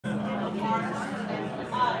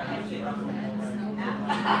We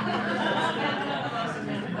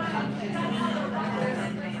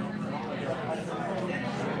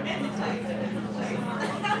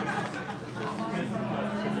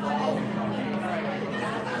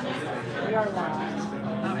are live.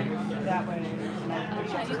 That way.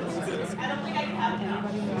 Anybody who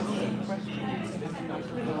has any questions?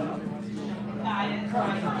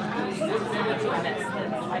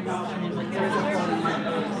 There's a phone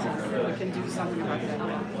number, so we can do something about that.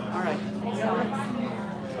 All right.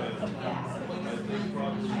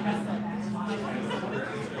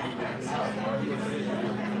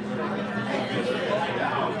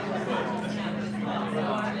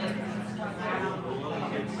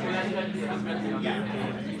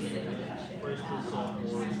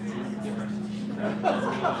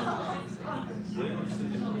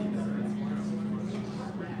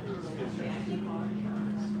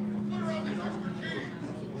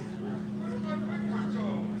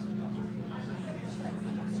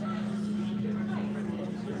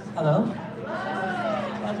 Hello?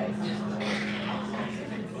 Okay.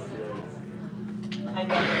 I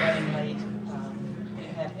know we're running late. We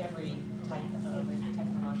had every type of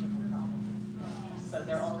technological problem, so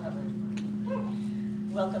they're all covered.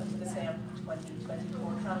 Welcome to the SAM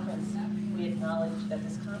 2024 conference. We acknowledge that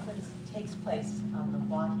this conference takes place on the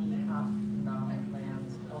NAOMI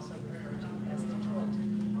lands, also referred to as Detroit,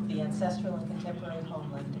 the ancestral and contemporary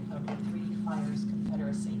homeland of the Three Fires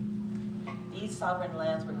Confederacy. These sovereign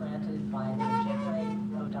lands were granted by the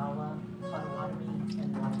Ojibwe, Odawa, Potawatomi,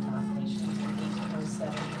 and Wampanoag nations in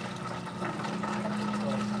 1807 and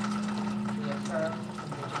Detroit. We affirm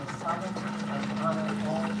indigenous sovereignty and honor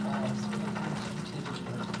all tribes with a connection to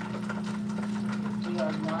Detroit. We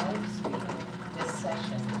are live streaming this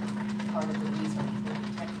session, part of the reason for the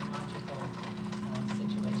technological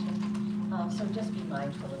situation. So just be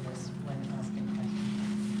mindful of this when asking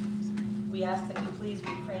questions. We ask that you please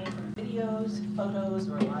refrain from videos, photos,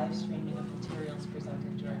 or live streaming of materials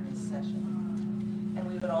presented during this session. And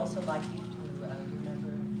we would also like you to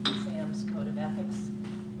remember SAM's Code of Ethics,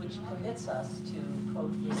 which permits us to,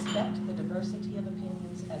 quote, respect the diversity of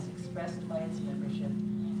opinions as expressed by its membership,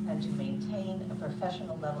 and to maintain a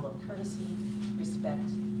professional level of courtesy, respect,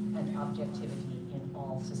 and objectivity in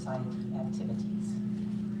all society activities.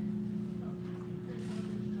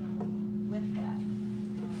 With that,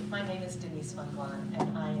 my name is Denise von Glahn,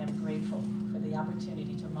 and I am grateful for the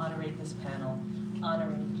opportunity to moderate this panel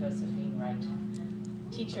honoring Josephine Wright,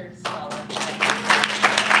 teacher, scholar.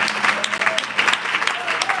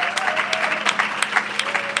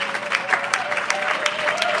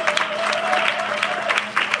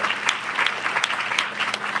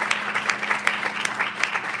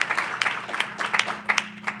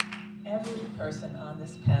 Every person on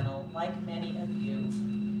this panel, like many of you,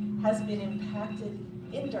 has been impacted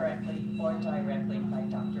indirectly or directly by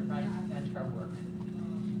Dr. Wright and her work.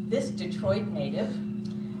 This Detroit native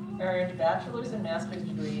earned bachelor's and master's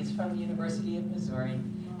degrees from the University of Missouri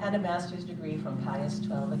and a master's degree from Pius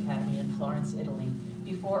XII Academy in Florence, Italy,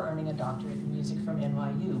 before earning a doctorate in music from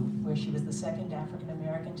NYU, where she was the second African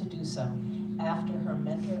American to do so, after her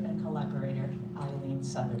mentor and collaborator, Eileen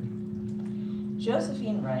Southard.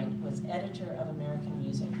 Josephine Wright was editor of American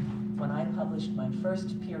Music when I published my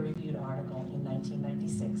first peer-reviewed article in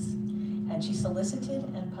 1996, and she solicited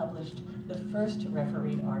and published the first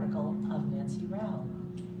refereed article of Nancy Rao,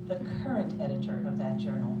 the current editor of that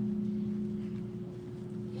journal.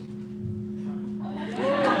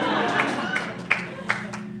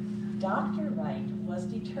 Dr. Wright was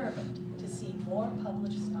determined to see more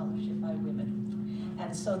published scholarship by women,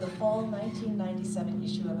 and so the fall 1997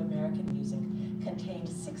 issue of American Music contained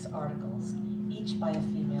 6 articles, each by a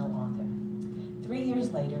female author. 3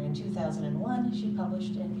 years later, in 2001, she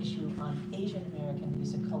published an issue on Asian American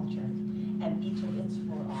music culture, and each of its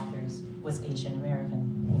 4 authors was Asian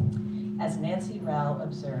American. As Nancy Rao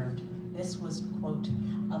observed, this was, quote,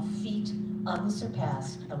 a feat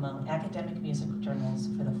unsurpassed among academic music journals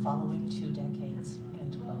for the following 2 decades,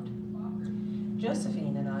 end quote.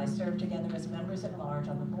 Josephine and I served together as members at large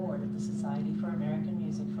on the board of the Society for American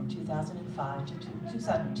Music from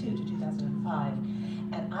 2002 to 2005,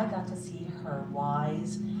 and I got to see her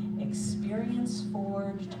wise,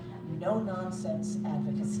 experience-forged, no-nonsense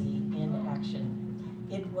advocacy in action.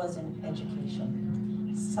 It was an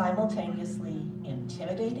education, simultaneously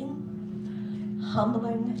intimidating,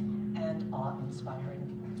 humbling, and awe-inspiring.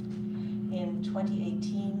 In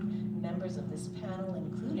 2018, members of this panel,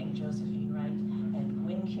 including Josephine Wright and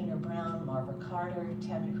Gwyn Kuhner-Brown, Marva Carter,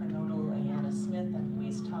 Tammy Kernodle, Ayanna Smith, and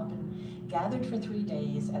Louise Toppin, gathered for 3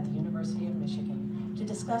 days at the University of Michigan to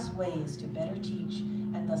discuss ways to better teach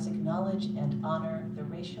and and thus acknowledge and honor the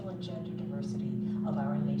racial and gender diversity of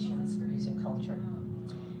our nation's music culture.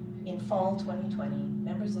 In fall 2020,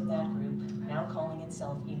 members of that group, now calling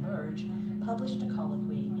itself Emerge, published a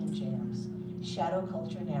colloquy in JAMS, Shadow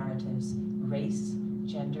Culture Narratives, Race,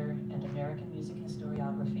 Gender, and American Music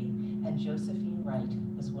Historiography, and Josephine Wright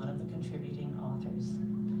was one of the contributing authors.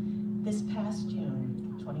 This past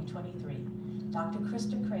June, 2023, Dr.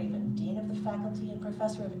 KRISTEN, Dean of the Faculty and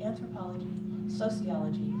Professor of Anthropology,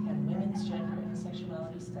 Sociology, and Women's Gender and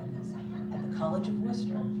Sexuality Studies at the College of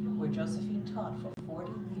Worcester, where Josephine taught for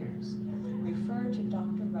 40 years, referred to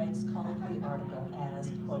Dr. Wright's colloquy article as,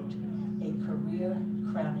 quote, a career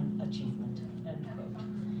crowning achievement, end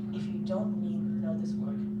quote. If you don't know this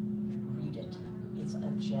work, read it. It's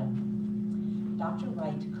a gem. Dr.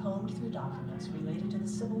 Wright combed through documents related to the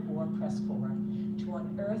Civil War press corps to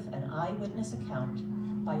unearth an eyewitness account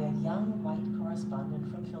by a young white correspondent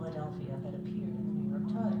from Philadelphia that appeared in the New York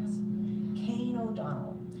Times. Kane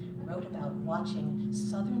O'Donnell wrote about watching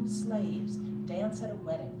Southern slaves dance at a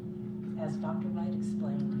wedding. As Dr. Wright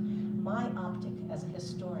explained, my optic as a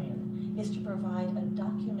historian is to provide a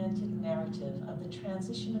documented narrative of the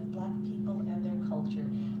transition of Black people and their culture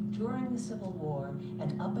during the Civil War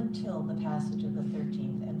and up until the passage of the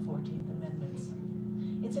 13th and 14th Amendments.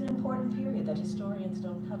 It's an important period that historians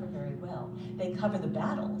don't cover very well. They cover the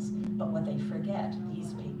battles, but what they forget,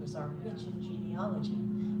 these papers are rich in genealogy,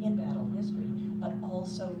 in battle history, but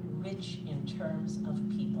also rich in terms of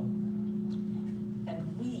people.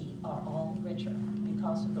 And we are all richer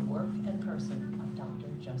because of the work and person of Dr.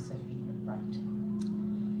 Josephine Wright.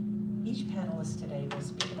 Each panelist today will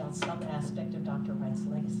speak about some aspect of Dr. Wright's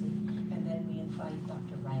legacy, and then we invite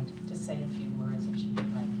Dr. Wright to say a few words if she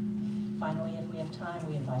would like. Finally, if we have time,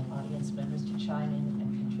 we invite audience members to chime in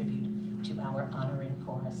and contribute to our honoring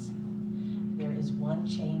chorus. There is one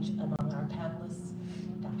change among our panelists.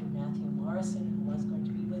 Dr. Matthew Morrison, who was going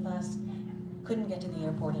to be with us, couldn't get to the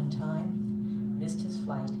airport in time, missed his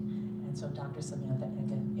flight, and so Dr. Samantha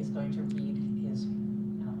Ege is going to read his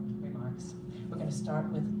remarks. We're going to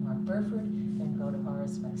start with Mark Burford, then go to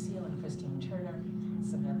Horace, MAXILE, and Christine Turner,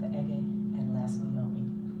 Samantha Ege, and last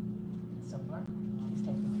NAOMI. So Mark, please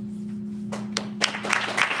take it away.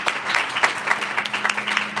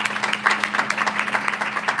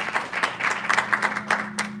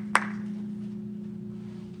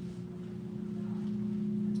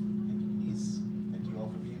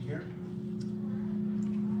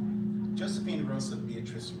 Josephine Rosa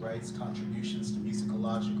Beatrice Wright's contributions to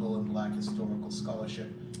musicological and Black historical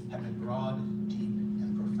scholarship have been broad, deep,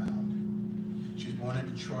 and profound. She was born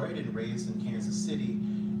in Detroit and raised in Kansas City,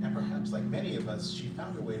 and perhaps like many of us, she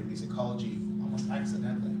found her way to musicology almost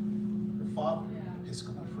accidentally. Her father, an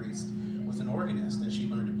Episcopal priest, was an organist, and she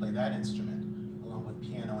learned to play that instrument, along with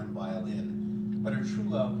piano and violin. But her true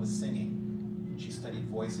love was singing. She studied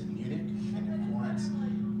voice in Munich and in Florence,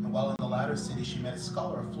 and while in the latter city, she met a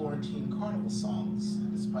scholar of Florentine carnival songs,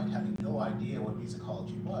 and despite having no idea what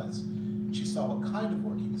musicology was, she saw what kind of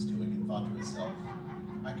work he was doing and thought to herself,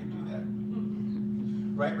 I could do that.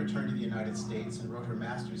 Wright returned to the United States and wrote her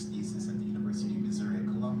master's thesis at the University of Missouri at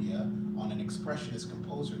Columbia on an expressionist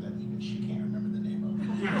composer that even she can't remember the name of.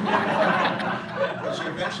 But she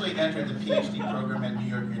eventually entered the PhD program at New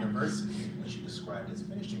York University, which she described as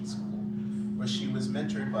finishing school, where she was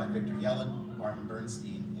mentored by Victor Yellen, Martin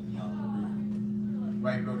Bernstein,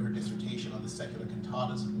 Wright wrote her dissertation on the secular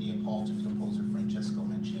cantatas of Neapolitan composer Francesco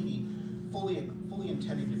Mancini, fully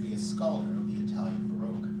intending to be a scholar of the Italian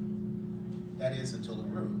Baroque. That is, until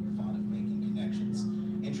LaRue, fond of making connections,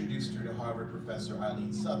 introduced her to Harvard professor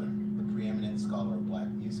Eileen Southern, the preeminent scholar of Black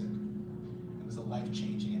music. It was a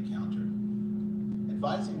life-changing encounter.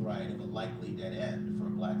 Advising Wright of a likely dead end for a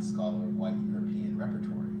Black scholar of white European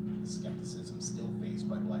repertory, the skepticism still faced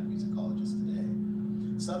by Black musicologists today,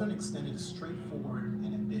 Southern extended a straightforward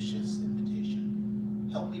and ambitious invitation.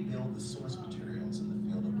 Help me build the source materials in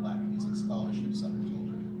the field of Black music scholarship, Southern told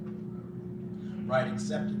her. Wright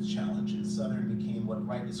accepted the challenge, and Southern became what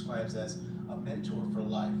Wright describes as a mentor for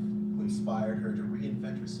life, who inspired her to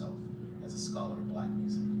reinvent herself as a scholar of Black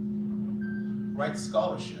music. Wright's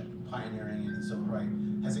scholarship, pioneering in its own right,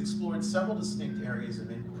 has explored several distinct areas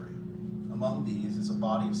of inquiry. Among these is a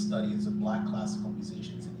body of studies of Black classical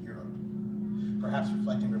musicians in Europe. Perhaps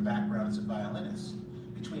reflecting her background as a violinist,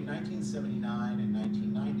 between 1979 and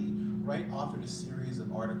 1990, Wright authored a series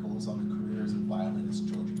of articles on the careers of violinist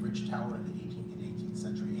George Bridgetower in 18th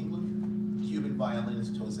century England, Cuban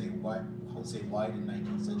violinist Jose White in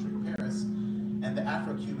 19th century Paris, and the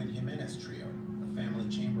Afro-Cuban Jimenez Trio, a family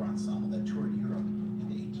chamber ensemble that toured Europe in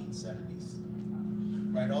the 1870s.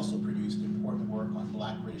 Wright also produced important work on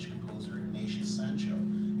Black British composer Ignatius Sancho,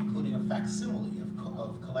 facsimile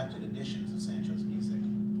of collected editions of Sancho's music.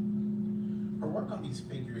 Her work on these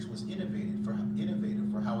figures was innovative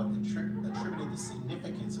for how it attributed the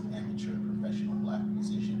significance of amateur and professional Black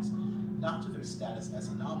musicians, not to their status as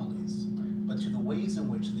anomalies, but to the ways in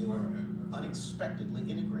which they were unexpectedly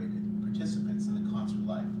integrated participants in the concert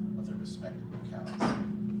life of their respective locales.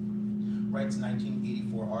 Wright's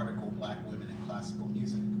 1984 article, Black Women in Classical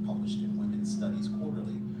Music, published in Women's Studies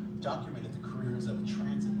Quarterly, documented the careers of a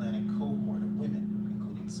transatlantic cohort of women,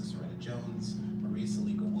 including Ciceretta Jones, Marie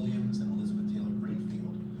Salika Williams, and Elizabeth Taylor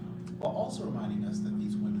Greenfield, while also reminding us that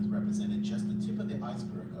these women represented just the tip of the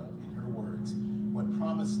iceberg of, in her words, what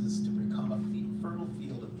promises to become a fertile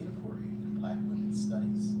field of inquiry in Black women's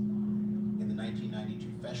studies. In the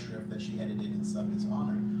 1992 Festschrift that she edited in Southern's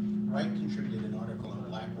honor, Wright contributed an article on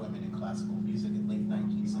Black women in classical music in late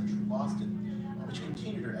 19th century Boston, which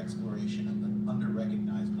continued her exploration of the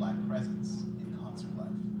under-recognized Black presence in concert life.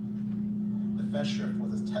 The Festschrift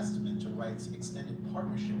was a testament to Wright's extended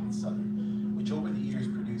partnership with Southern, which over the years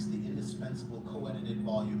produced the indispensable co-edited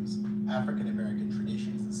volumes African American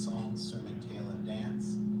Traditions in Song, Sermon, Tale, and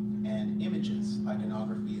Dance, and Images,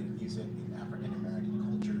 Iconography of Music in African American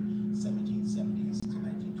Culture, 1770s to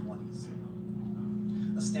 1920s.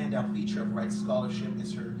 A standout feature of Wright's scholarship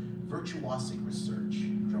is her virtuosic research,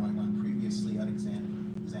 drawing on previously unexamined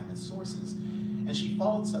sources, and she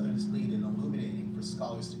followed Southern's lead in illuminating for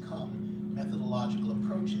scholars to come methodological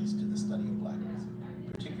approaches to the study of Black music,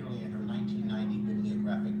 particularly in her 1990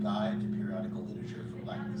 bibliographic guide to periodical literature for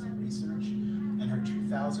Black music research, and her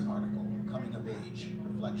 2000 article, Coming of Age,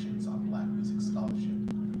 Reflections on Black Music Scholarship.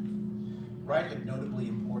 Wright had notably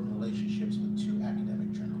important relationships with two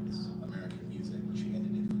academic journals, American Music, which she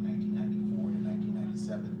edited from 1994 to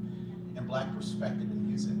 1997, and Black Perspective in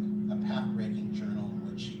Music, a path-breaking journal in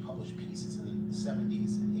which she published pieces in the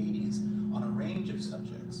 70s and 80s on a range of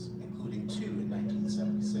subjects, including two in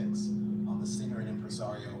 1976 on the singer and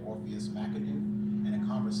impresario Orpheus McAdoo and a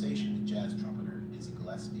conversation with jazz trumpeter Dizzy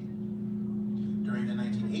Gillespie. During the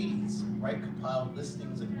 1980s, Wright compiled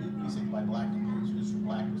listings of new music by Black composers from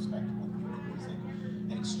Black Perspective on Music,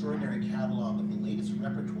 an extraordinary catalog of the latest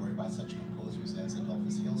repertoire by such composers as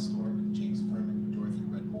Adolphus Hailstork, James Furman, Dorothy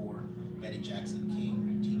Red Moore, Betty Jackson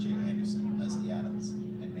King, T.J. Anderson, Leslie Adams,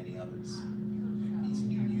 and many others. These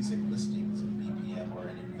new music listings of BPM are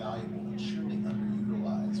an invaluable and surely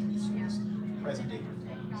underutilized resource for present-day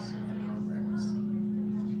performers and programmers.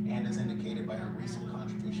 And as indicated by her recent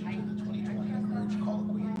contribution to the 2020 Emerge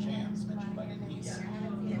Colloquy and Jams mentioned by Denise,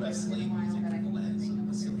 U.S. slave music through the lens of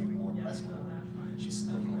the Civil War press corps, she's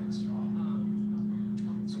still going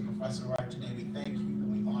strong. So Professor Wright, today we thank you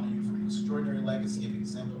and we honor you for an extraordinary legacy of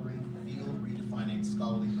exemplary, field-redefining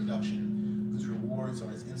scholarly production whose rewards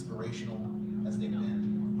are as inspirational as they've been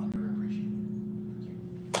underappreciated.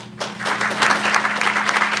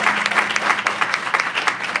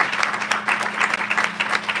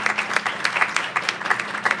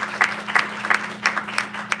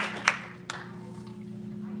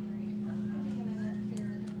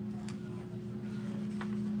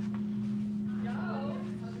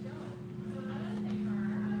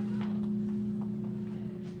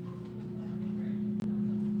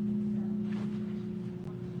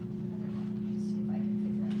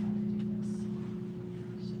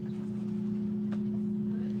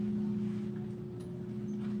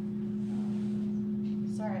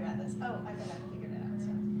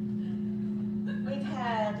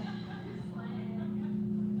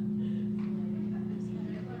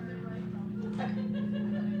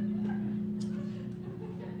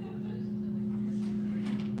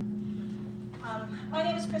 My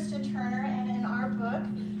name is KRISTEN, and in our book,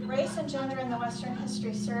 Race and Gender in the Western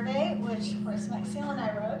History Survey, which of course MAXILE and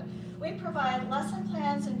I wrote, we provide lesson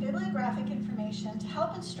plans and bibliographic information to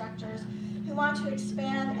help instructors who want to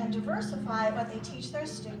expand and diversify what they teach their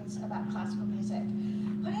students about classical music.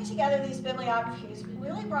 Putting together these bibliographies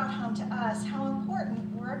really brought home to us how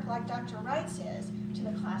important work like Dr. Wright's is to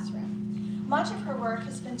the classroom. Much of her work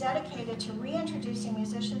has been dedicated to reintroducing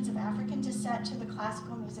musicians of African descent to the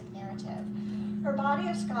classical music narrative. Her body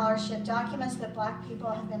of scholarship documents that Black people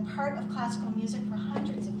have been part of classical music for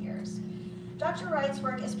hundreds of years. Dr. Wright's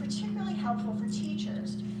work is particularly helpful for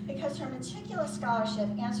teachers because her meticulous scholarship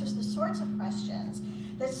answers the sorts of questions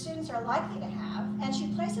that students are likely to have, and she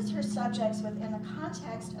places her subjects within the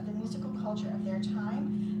context of the musical culture of their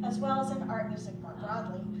time, as well as in art music more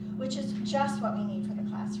broadly, which is just what we need for the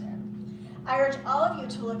classroom. I urge all of you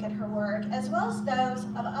to look at her work, as well as those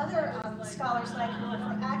of other scholars like her who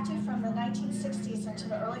were active from the 1960s into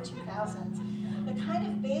the early 2000s, the kind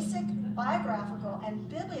of basic biographical and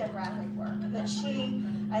bibliographic work that she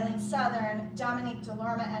Eileen Southern, Dominique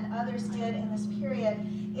Delorme, and others did in this period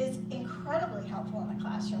is incredibly helpful in the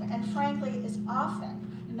classroom, and frankly is often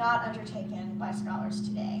not undertaken by scholars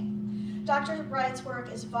today. Dr. Wright's work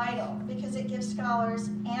is vital because it gives scholars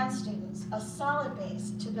and students a solid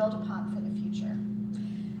base to build upon for the future.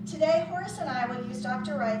 Today, Horace and I will use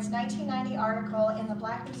Dr. Wright's 1990 article in the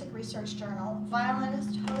Black Music Research Journal,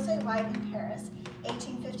 Violinist Jose White in Paris,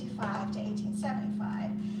 1855 to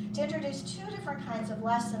 1875, to introduce two different kinds of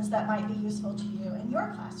lessons that might be useful to you in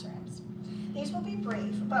your classrooms. These will be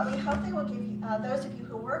brief, but we hope they will give you, those of you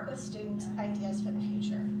who work with students ideas for the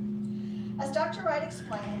future. As Dr. Wright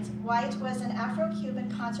explains, White was an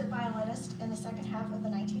Afro-Cuban concert violinist in the second half of the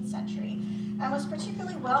 19th century and was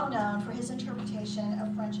particularly well known for his interpretation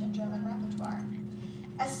of French and German repertoire.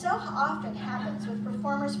 As so often happens with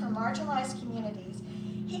performers from marginalized communities,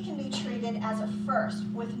 he can be treated as a first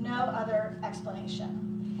with no other explanation.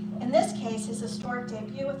 In this case, his historic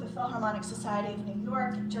debut with the Philharmonic Society of New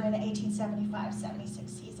York during the 1875-76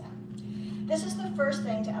 season. This is the first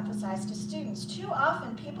thing to emphasize to students. Too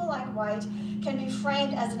often, people like White can be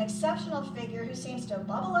framed as an exceptional figure who seems to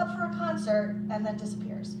bubble up for a concert and then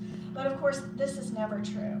disappears. But of course, this is never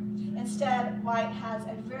true. Instead, White has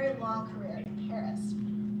a very long career in Paris.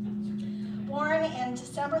 Born on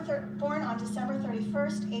December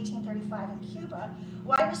 31st, 1835 in Cuba,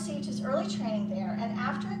 White received his early training there, and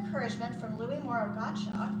after encouragement from Louis Moreau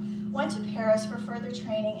Gottschalk, went to Paris for further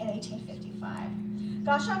training in 1855.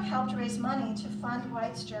 Gottschalk helped raise money to fund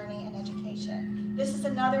White's journey in education. This is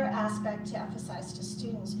another aspect to emphasize to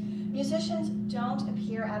students. Musicians don't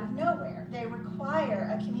appear out of nowhere. They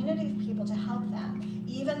require a community of people to help them,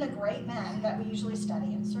 even the great men that we usually study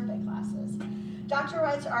in survey classes. Dr.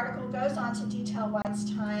 Wright's article goes on to detail White's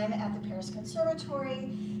time at the Paris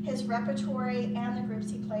Conservatory, his repertory, and the groups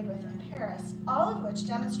he played with in Paris, all of which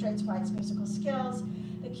demonstrates White's musical skills,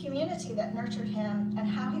 the community that nurtured him, and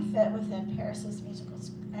how he fit within Paris's musical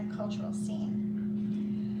and cultural scene.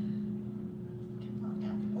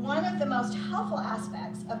 One of the most helpful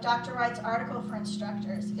aspects of Dr. Wright's article for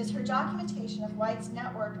instructors is her documentation of White's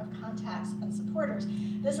network of contacts and supporters.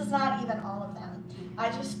 This is not even all of them. I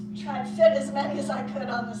just tried to fit as many as I could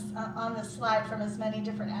on this slide from as many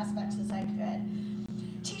different aspects as I could.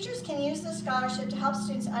 Teachers can use this scholarship to help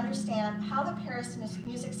students understand how the Paris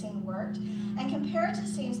music scene worked and compare it to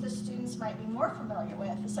scenes the students might be more familiar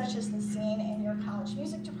with, such as the scene in your college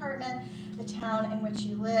music department, the town in which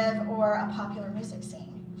you live, or a popular music scene.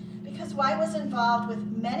 Because White was involved with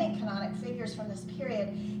many canonic figures from this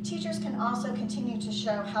period, teachers can also continue to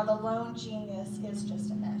show how the lone genius is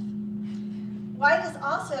just a myth. White is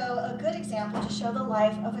also a good example to show the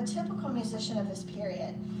life of a typical musician of this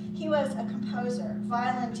period. He was a composer,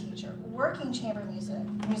 violin teacher, working chamber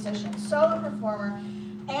musician, solo performer,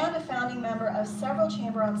 and a founding member of several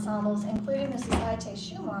chamber ensembles, including the Société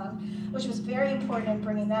Schumann, which was very important in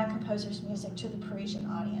bringing that composer's music to the Parisian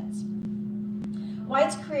audience.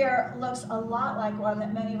 White's career looks a lot like one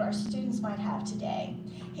that many of our students might have today.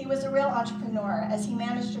 He was a real entrepreneur as he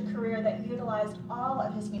managed a career that utilized all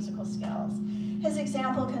of his musical skills. His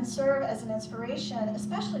example can serve as an inspiration,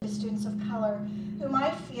 especially to students of color who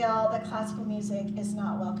might feel that classical music is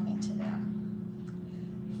not welcoming to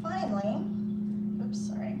them. Finally,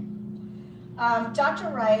 Dr.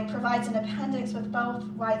 Wright provides an appendix with both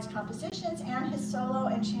White's compositions and his solo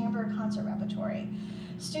and chamber concert repertory.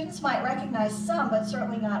 Students might recognize some, but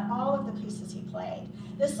certainly not all of the pieces he played.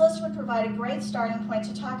 This list would provide a great starting point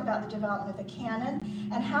to talk about the development of the canon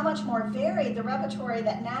and how much more varied the repertory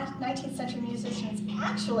that 19th century musicians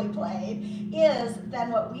actually played is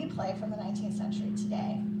than what we play from the 19th century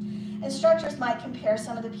today. Instructors might compare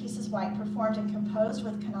some of the pieces White performed and composed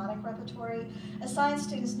with canonic repertory, assign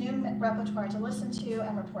students new repertoire to listen to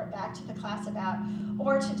and report back to the class about,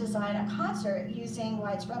 or to design a concert using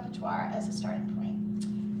White's repertoire as a starting point.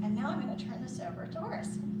 And now I'm going to turn this over to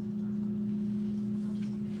Horace.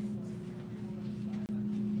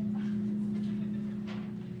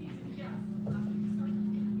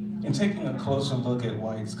 In taking a closer look at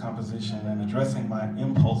White's composition and addressing my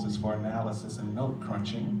impulses for analysis and note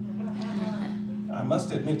crunching, I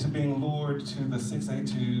must admit to being lured to the 6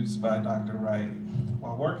 Etudes by Dr. Wright.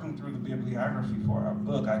 While working through the bibliography for our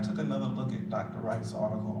book, I took another look at Dr. Wright's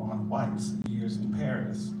article on White's years in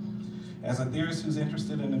Paris. As a theorist who's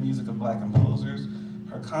interested in the music of Black composers,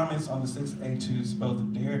 her comments on the 6 Etudes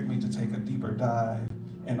both dared me to take a deeper dive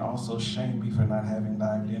and also shamed me for not having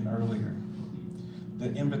dived in earlier.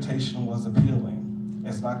 The invitation was appealing,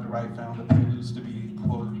 as Dr. Wright found the preludes to be,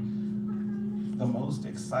 quote, the most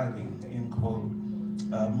exciting, end quote,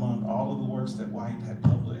 among all of the works that White had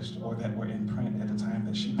published or that were in print at the time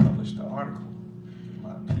that she published the article.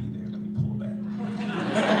 My P there, let me pull that.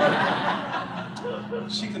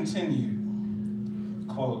 She continued,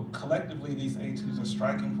 quote, collectively these etudes are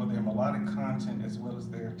striking for their melodic content as well as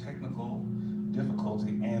their technical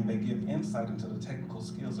difficulty, and they give insight into the technical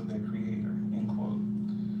skills of their creator, end quote.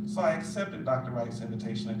 So I accepted Dr. Wright's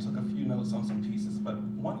invitation and took a few notes on some pieces, but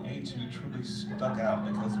one etude truly stuck out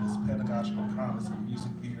because of its pedagogical promise in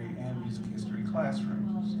music theory and music history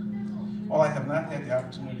classrooms. While I have not had the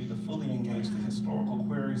opportunity to fully engage the historical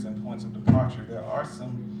queries and points of departure, there are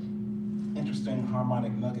some interesting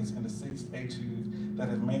harmonic nuggets in the sixth etude that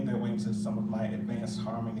have made their way into some of my advanced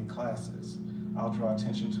harmony classes. I'll draw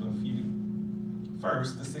attention to a few.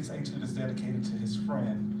 First, the sixth etude is dedicated to his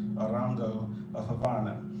friend, Arango of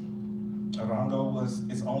Havana. Arango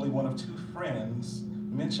is only one of two friends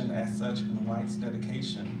mentioned as such in White's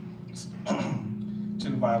dedication to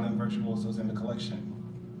violin virtuosos in the collection.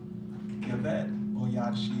 Yvette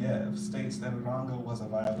Boyachiev states that Arango was a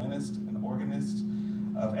violinist, an organist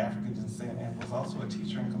of African descent, and was also a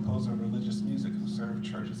teacher and composer of religious music who served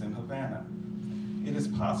churches in Havana. It is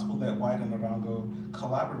possible that White and Arango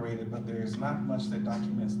collaborated, but there is not much that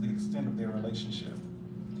documents the extent of their relationship.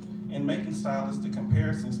 In making stylistic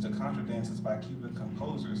comparisons to contradances by Cuban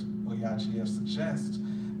composers, Boyachiev suggests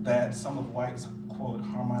that some of White's, quote,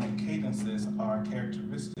 harmonic cadences are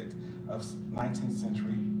characteristic of 19th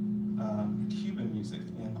century Cuban music,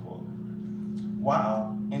 end quote.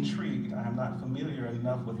 While intrigued, I am not familiar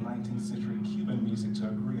enough with 19th century Cuban music to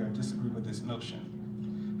agree or disagree with this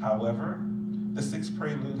notion. However, the sixth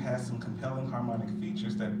prelude has some compelling harmonic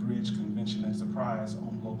features that bridge convention and surprise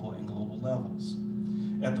on local and global levels.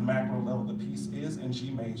 At the macro level, the piece is in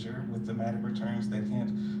G major with thematic returns that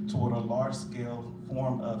hint toward a large-scale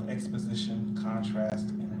form of exposition, contrast,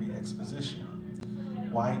 and re-exposition.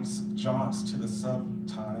 White's jaunts to the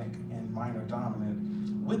subtonic and minor dominant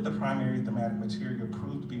with the primary thematic material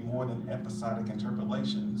proved to be more than episodic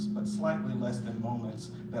interpolations, but slightly less than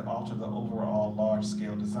moments that alter the overall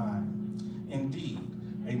large-scale design. Indeed,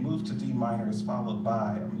 a move to D minor is followed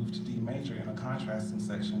by a move to D major in a contrasting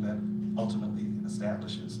section that ultimately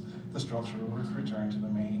establishes the structural return to the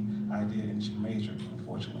main idea in G major.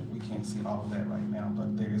 Unfortunately, we can't see all of that right now,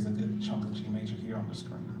 but there is a good chunk of G major here on the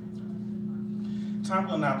screen. Time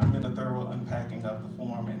will not permit a thorough unpacking of the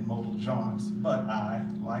form and modal jaunts, but I,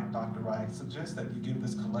 like Dr. Wright, suggest that you give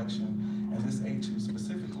this collection, and this etude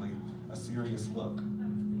specifically, a serious look.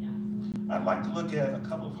 I'd like to look at a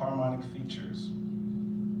couple of harmonic features.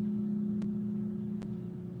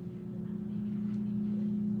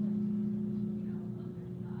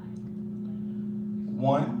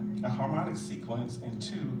 One, a harmonic sequence, and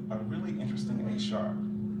two, a really interesting A sharp.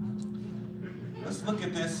 Let's look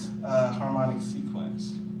at this harmonic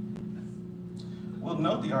sequence. We'll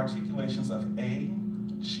note the articulations of A,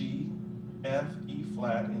 G, F, E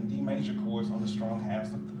flat, and D major chords on the strong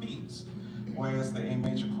halves of the beats, whereas the A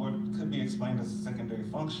major chord could be explained as a secondary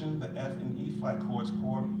function. The F and E flat chords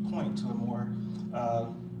point to a more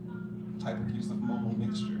type of use of modal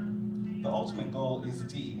mixture. The ultimate goal is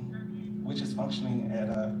D, which is functioning at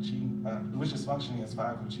which is functioning as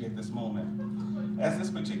 5 of G at this moment. As this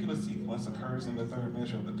particular sequence occurs in the third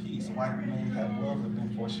measure of the piece, White may have well have been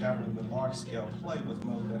foreshadowing the large-scale play with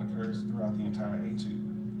mode that occurs throughout the entire etude.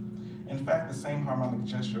 In fact, the same harmonic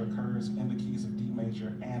gesture occurs in the keys of D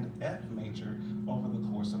major and F major over the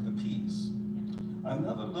course of the piece.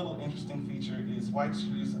 Another little interesting feature is White's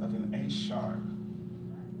use of an A sharp.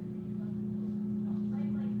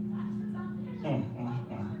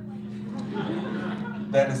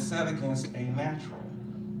 That is set against A natural.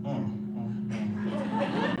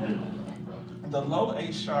 The low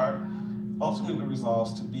A sharp ultimately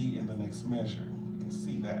resolves to B in the next measure. You can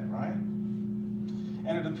see that, right?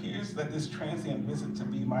 And it appears that this transient visit to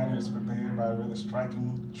B minor is prepared by a rather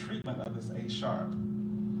striking treatment of this A sharp.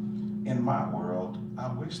 In my world, I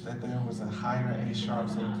wish that there was a higher A sharp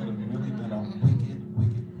so it could have really been a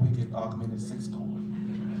wicked augmented sixth chord.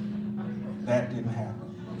 That didn't happen.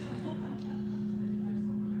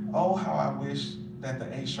 Oh, how I wish that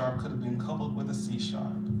the A sharp could have been coupled with a C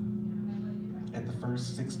sharp at the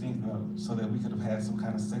first 16th note so that we could have had some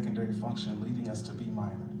kind of secondary function leading us to B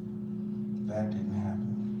minor. That didn't happen.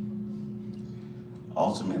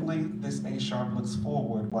 Ultimately, this A sharp looks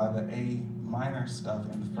forward while the A minor stuff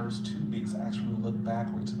in the first two beats actually look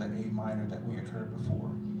backward to the A minor that we occurred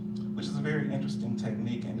before, which is a very interesting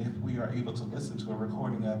technique, and if we are able to listen to a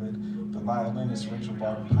recording of it, the violinist Rachel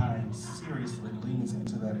Barber Pine seriously leans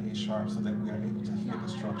into that A sharp so that we are able to hear the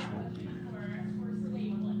structural beat.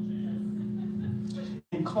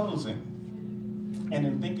 In closing, and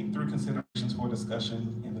in thinking through considerations for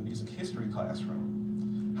discussion in the music history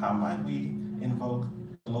classroom, how might we invoke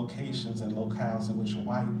locations and locales in which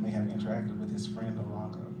White may have interacted with his friend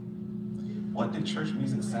Orongo. What did church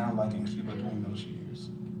music sound like in Cuba during those years?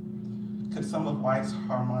 Could some of White's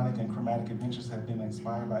harmonic and chromatic adventures have been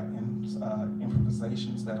inspired by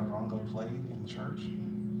improvisations that Orongo played in church?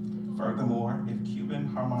 Furthermore, if Cuban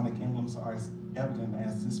harmonic emblems are as evident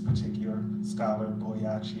as this particular scholar,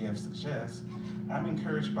 Boyachiev, suggests, I'm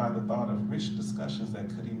encouraged by the thought of rich discussions that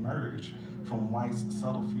could emerge from White's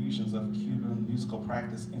subtle fusions of Cuban musical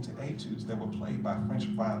practice into etudes that were played by French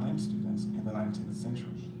violin students in the 19th century.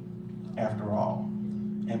 After all,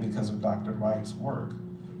 and because of Dr. Wright's work,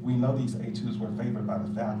 we know these etudes were favored by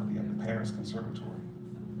the faculty of the Paris Conservatory.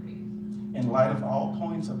 In light of all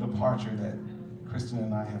points of departure that KRISTEN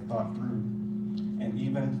and I have thought through, and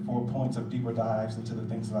even for points of deeper dives into the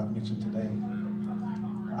things that I've mentioned today,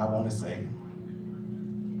 I want to say,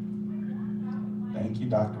 thank you,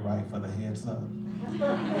 Dr. Wright, for the heads up.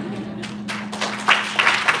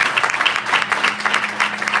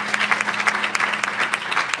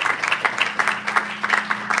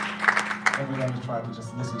 And we're going to try to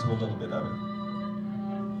just listen to a little bit of it.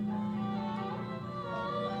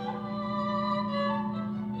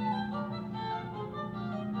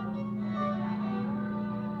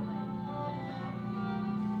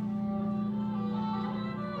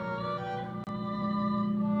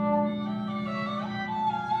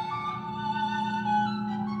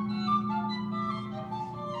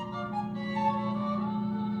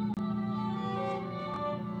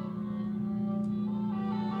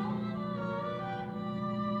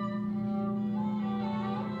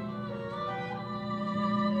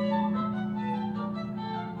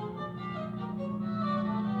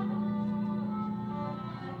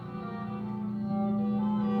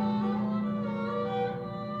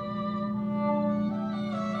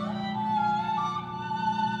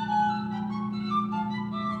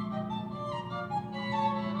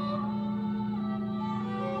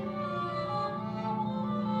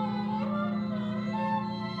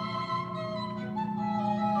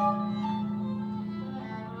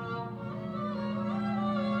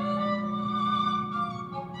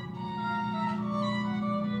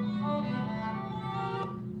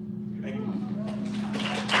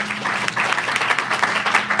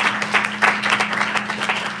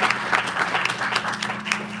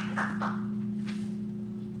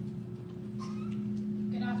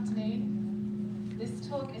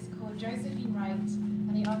 Josephine Wright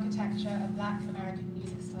and the Architecture of Black American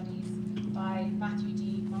Music Studies by Matthew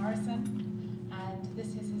D. Morrison. And this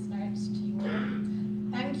is his note to you all.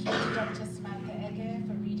 Thank you to Dr. Samantha Ege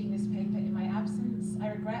for reading this paper in my absence. I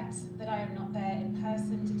regret that I am not there in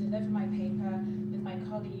person to deliver my paper with my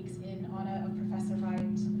colleagues in honor of Professor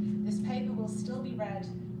Wright. This paper will still be read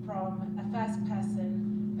from a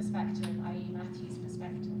first-person perspective, i.e. Matthew's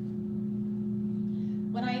perspective.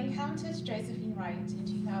 When I encountered Josephine Wright in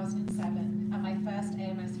 2007 at my first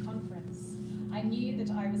AMS conference, I knew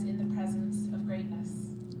that I was in the presence of greatness.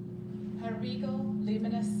 Her regal,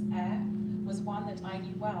 luminous air was one that I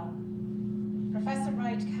knew well. Professor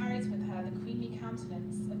Wright carries with her the queenly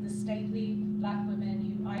countenance of the stately Black women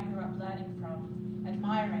who I grew up learning from,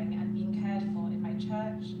 admiring and being cared for in my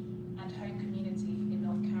church and home community in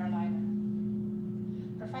North Carolina.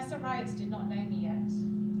 Professor Wright did not know me yet,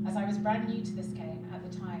 as I was brand new to this game at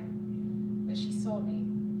the time, but she saw me.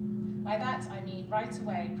 By that I mean right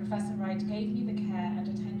away, Professor Wright gave me the care and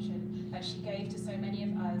attention that she gave to so many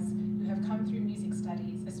of us who have come through music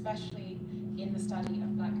studies, especially in the study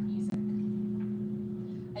of Black music.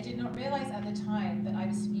 I did not realize at the time that I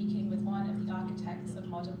was speaking with one of the architects of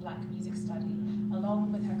modern Black music study,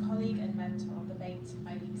 along with her colleague and mentor, the late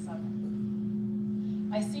Eileen Southern.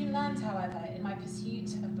 I soon learned, however, in my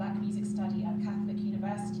pursuit of Black music study at Catholic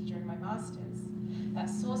University during my master's, that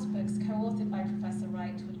source books co-authored by Professor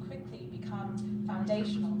Wright would quickly become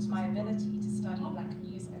foundational to my ability to study Black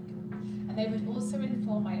music, and they would also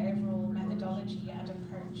inform my overall methodology and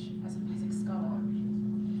approach as a music scholar.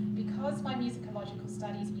 Because my musicological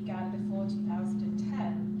studies began before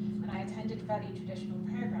 2010, and I attended fairly traditional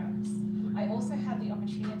programs, I also had the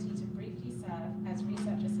opportunity to briefly serve as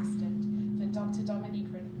research assistant for Dr. Dominique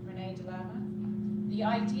René Delerme. The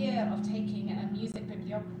idea of taking a music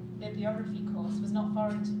bibliography course was not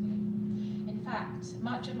foreign to me. In fact,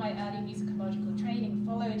 much of my early musicological training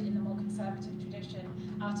followed in the more conservative tradition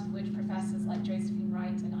out of which professors like Josephine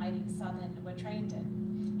Wright and Eileen Southern were trained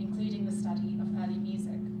in, including the study of early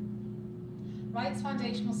music. Wright's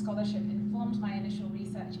foundational scholarship informed my initial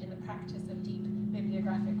research in the practice of deep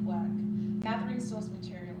bibliographic work, gathering source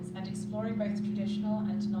materials and exploring both traditional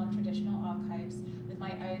and non-traditional archives with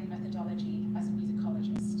my own methodology as a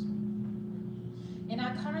musicologist. In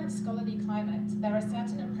our current scholarly climate, there are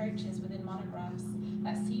certain approaches within monographs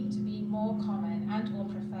that seem to be more common and or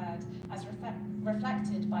preferred as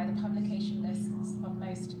reflected by the publication lists of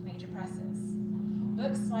most major presses.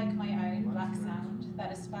 Books like my own, Black Sound,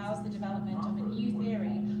 that espouse the development of a new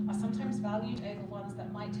theory are sometimes valued over ones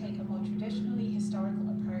that might take a more traditionally historical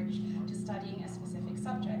approach to studying a specific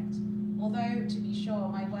subject, although, to be sure,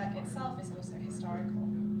 my work itself is also historical.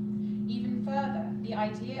 Even further, the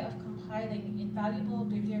idea of compiling invaluable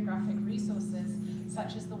bibliographic resources,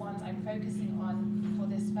 such as the ones I'm focusing on for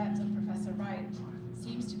this vet of Professor Wright,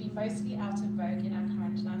 seems to be mostly out of vogue in our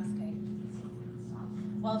current landscape.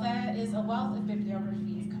 While there is a wealth of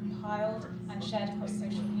bibliographies compiled and shared across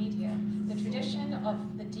social media, the tradition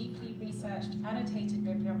of the deeply researched, annotated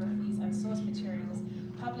bibliographies and source materials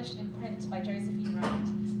published in print by Josephine Wright,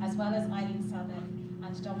 as well as Eileen Southern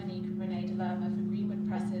and Dominique Renee Delerme for Greenwood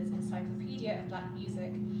Press's Encyclopedia of Black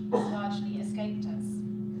Music, has largely escaped us.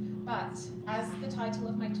 But, as the title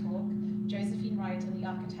of my talk, Josephine Wright and the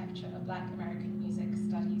Architecture of Black American Music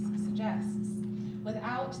Studies suggests,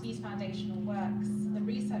 without these foundational works, the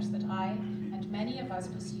research that I and many of us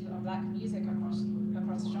pursue on Black music across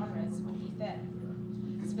genres would be thin.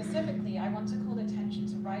 Specifically, I want to call attention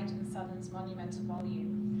to Wright and Southern's monumental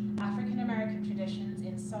volume, African American Traditions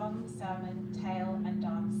in Song, Sermon, Tale, and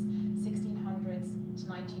Dance, 1600s to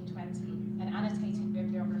 1920, an annotated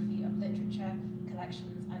bibliography of literature,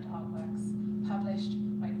 collections, and artworks, published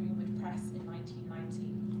by Greenwood Press in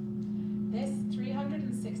 1990. This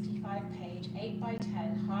 365-page,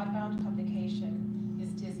 8x10 hardbound publication is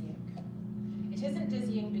dizzying. It isn't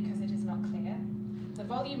dizzying because it is not clear. The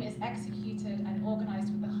volume is executed and organized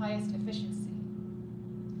with the highest efficiency.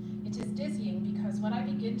 It is dizzying because when I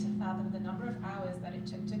begin to fathom the number of hours that it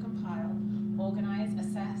took to compile, organize,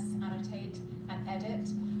 assess, annotate, and edit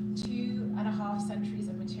 2.5 centuries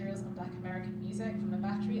of materials on Black American music from a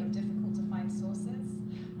battery of difficult-to-find sources,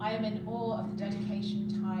 I am in awe of the dedication,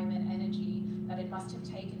 time, and energy that it must have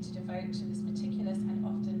taken to devote to this meticulous and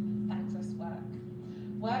often thankless work.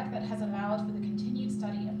 Work that has allowed for the continued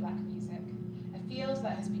study of Black music, a field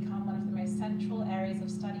that has become one of the most central areas of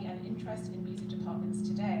study and interest in music departments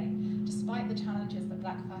today, despite the challenges that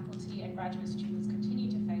Black faculty and graduate students continue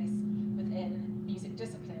to face within music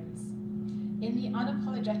disciplines. In the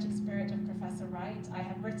unapologetic spirit of Professor Wright, I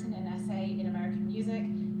have written an essay in American music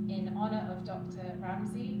in honor of Dr.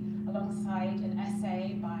 Ramsey, alongside an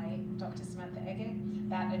essay by Dr. Samantha Ege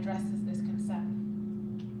that addresses this concern.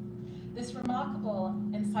 This remarkable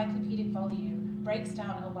encyclopedic volume breaks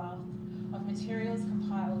down a wealth of materials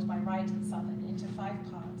compiled by Wright and Southern into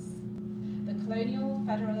 5 parts: the colonial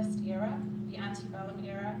Federalist era, the antebellum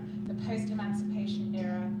era, the post-emancipation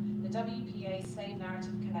era, the WPA slave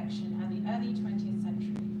narrative collection, and the early 20th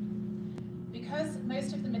century. Because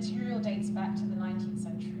most of the material dates back to the 19th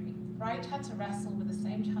century, Wright had to wrestle with the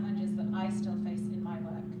same challenges that I still face in my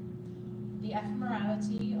work: the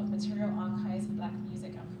ephemerality of material archives of Black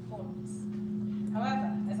music and performance.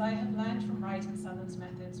 However, as I have learned from Wright and Southern's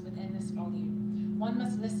methods within this volume, one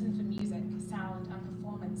must listen for music, sound, and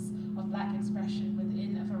performance of Black expression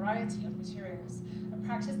within a variety of materials, a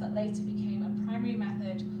practice that later became a primary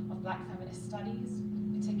method of Black feminist studies,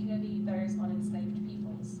 particularly those on enslaved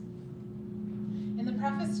peoples. In the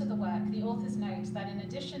preface to the work, the authors note that in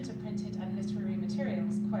addition to printed and literary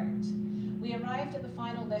materials, quote, "We arrived at the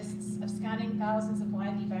final lists of scanning thousands of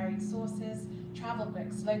widely varied sources, travel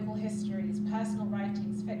books, local histories, personal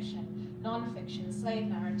writings, fiction, non-fiction, slave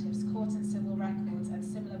narratives, court and civil records, and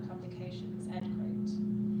similar publications," end quote.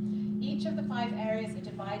 Each of the 5 areas are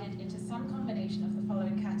divided into some combination of the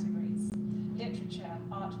following categories: literature,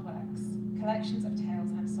 artworks, collections of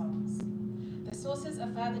tales and songs. The sources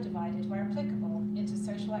are further divided, where applicable, into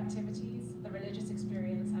social activities, the religious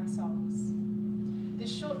experience, and songs.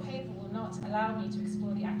 This short paper will not allow me to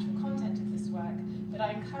explore the actual content of this work, but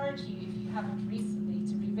I encourage you, if you haven't recently,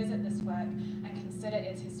 to revisit this work and consider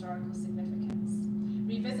its historical significance.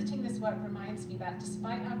 Revisiting this work reminds me that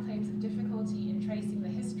despite our claims of difficulty in tracing the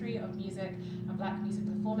history of music and Black music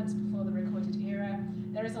performance before the recorded era,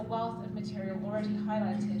 there is a wealth of material already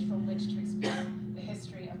highlighted from which to explore the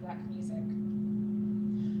history of Black music.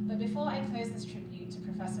 But before I close this tribute to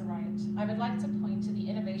Professor Wright, I would like to point to the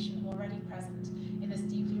innovation already present in this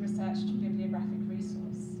deeply researched bibliographic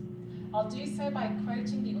resource. I'll do so by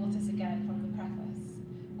quoting the authors again from the preface.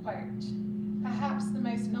 Quote, "Perhaps the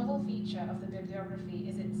most novel feature of the bibliography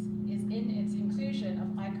is in its inclusion of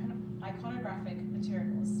iconographic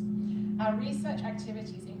materials. Our research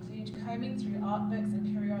activities include combing through art books and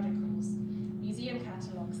periodicals, museum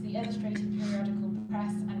catalogues, the illustrated periodical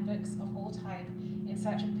press, and books of all type in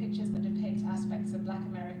search of pictures that depict aspects of Black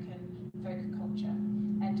American folk culture,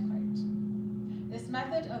 end quote. This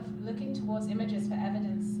method of looking towards images for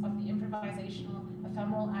evidence of the improvisational,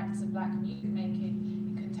 ephemeral acts of Black music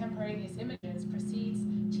making in contemporaneous images precedes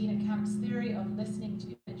Tina Camp's theory of listening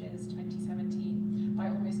to images 2017 by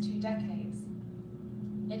almost 2 decades.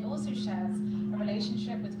 It also shares a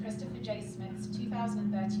relationship with Christopher J. Smith's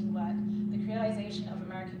 2013 work, The Creolization of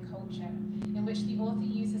American Culture, in which the author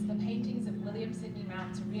uses the paintings of William Sidney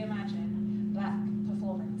Mount to reimagine Black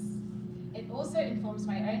performance. It also informs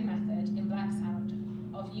my own method in Black Sound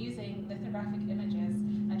of using lithographic images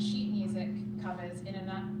and sheet music covers in an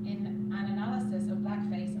analysis of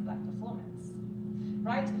blackface and Black performance.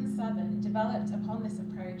 Wright and Southern developed upon this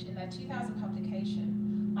approach in their 2000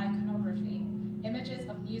 publication, Iconography, Images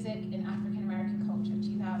of Music in African American Culture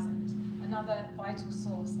 2000, another vital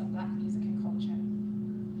source of Black music and culture.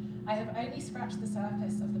 I have only scratched the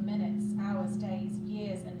surface of the minutes, hours, days,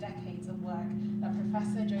 years, and decades of work that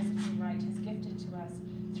Professor Josephine Wright has gifted to us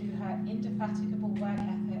through her indefatigable work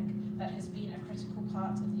ethic that has been a critical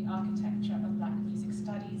part of the architecture of Black music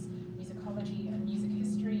studies, musicology, and music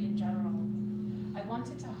history in general. I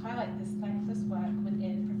wanted to highlight this thankless work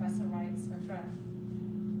within Professor Wright's oeuvre.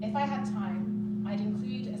 If I had time, I'd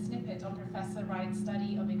include a snippet on Professor Wright's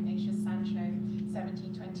study of Ignatius Sancho,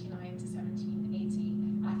 1729 to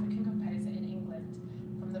 1780, African composer in England,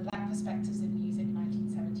 from the Black Perspectives in Music,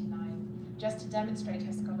 1979, just to demonstrate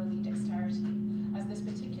her scholarly dexterity, as this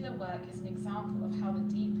particular work is an example of how the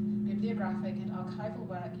deep bibliographic and archival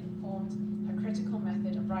work informed her critical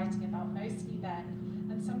method of writing about mostly then,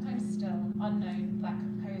 and sometimes still, unknown Black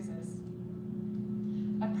composers.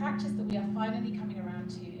 A practice that we are finally coming around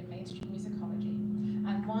to in mainstream musicology,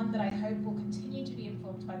 and one that I hope will continue to be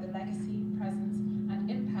informed by the legacy, presence,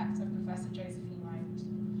 and impact of Professor Josephine Wright.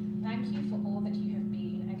 Thank you for all that you have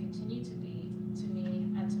been and continue to be to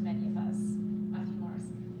me and to many of us. Matthew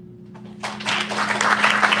Morrison.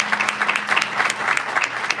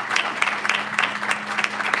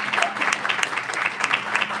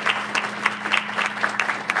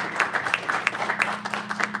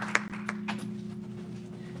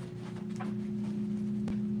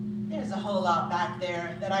 There's a whole lot back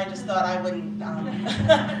there that I just thought I wouldn't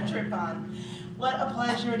trip on. What a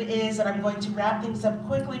pleasure it is, and I'm going to wrap things up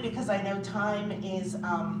quickly because I know time is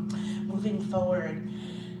moving forward.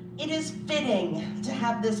 It is fitting to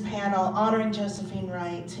have this panel honoring Josephine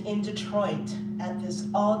Wright in Detroit at this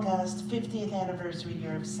august 50th anniversary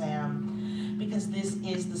year of SAM, because this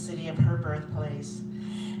is the city of her birthplace.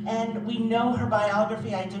 And we know her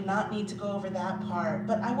biography, I do not need to go over that part,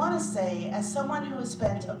 but I want to say, as someone who has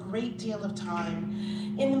spent a great deal of time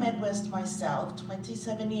in the Midwest myself,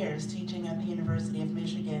 27 years teaching at the University of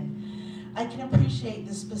Michigan, I can appreciate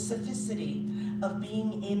the specificity of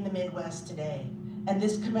being in the Midwest today. And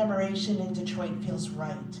this commemoration in Detroit feels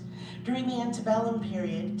right. During the antebellum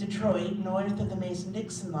period, Detroit, north of the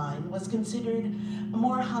Mason-Dixon line, was considered a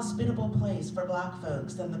more hospitable place for Black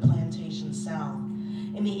folks than the plantation South.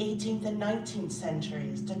 In the 18th and 19th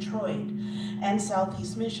centuries, Detroit and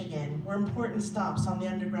Southeast Michigan were important stops on the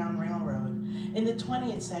Underground Railroad. In the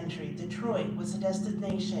 20th century, Detroit was a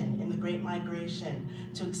destination in the Great Migration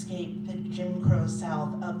to escape the Jim Crow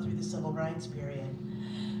South up through the Civil Rights period.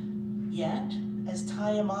 Yet, as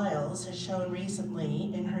Taya Miles has shown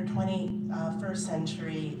recently in her 21st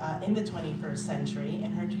century,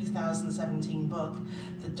 in her 2017 book,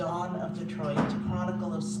 The Dawn of Detroit, a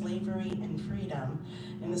chronicle of slavery and freedom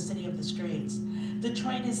in the city of the streets,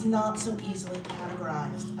 Detroit is not so easily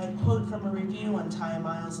categorized. I quote from a review on Taya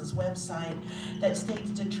Miles' website that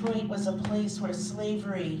states Detroit was a place where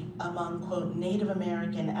slavery among, quote, Native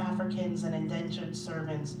American, Africans, and indentured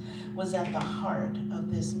servants was at the heart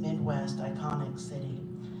of this Midwest iconic city,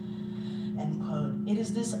 end quote. It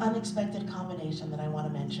is this unexpected combination that I want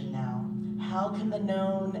to mention now. How can the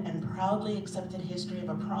known and proudly accepted history of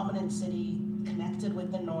a prominent city connected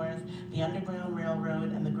with the North, the Underground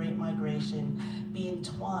Railroad, and the Great Migration be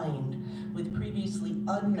entwined with previously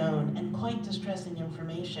unknown and quite distressing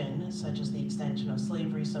information, such as the extension of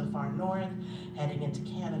slavery so far north, heading into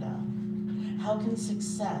Canada? How can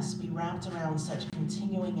success be wrapped around such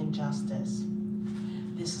continuing injustice?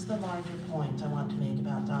 This is the larger point I want to make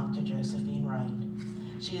about Dr. Josephine Wright.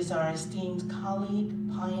 She is our esteemed colleague,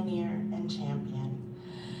 pioneer, and champion.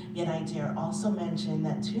 Yet I dare also mention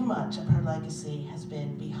that too much of her legacy has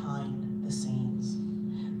been behind the scenes.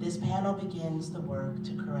 This panel begins the work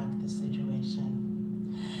to correct the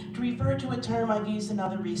situation. To refer to a term I've used in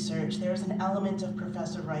other research, there is an element of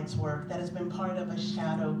Professor Wright's work that has been part of a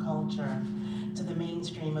shadow culture to the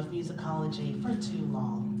mainstream of musicology for too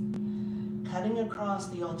long. cutting across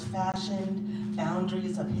the old-fashioned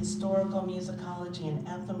boundaries of historical musicology and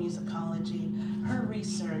ethnomusicology, her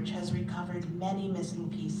research has recovered many missing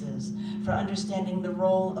pieces for understanding the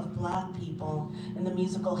role of Black people in the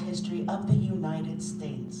musical history of the United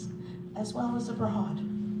States, as well as abroad.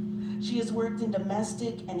 She has worked in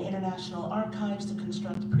domestic and international archives to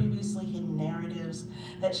construct previously hidden narratives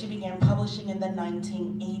that she began publishing in the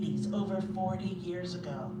 1980s, over 40 years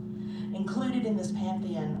ago. Included in this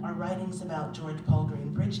pantheon are writings about George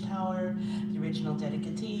Polgreen Bridge Tower, the original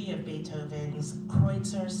dedicatee of Beethoven's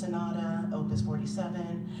Kreutzer Sonata, Opus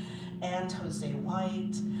 47, and Josephine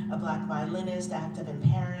Wright, a Black violinist active in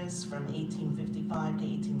Paris from 1855 to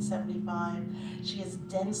 1875. She has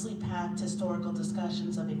densely packed historical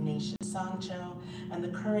discussions of Ignatius Sancho and the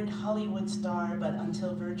current Hollywood star, but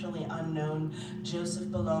until virtually unknown, Joseph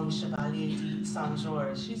Boulogne Chevalier de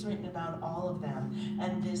Saint-Georges. She's written about all of them,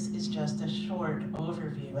 and this is just a short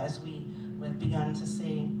overview, as we have begun to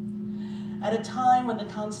see. At a time when the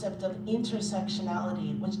concept of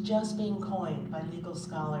intersectionality was just being coined by legal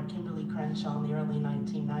scholar Kimberly Crenshaw in the early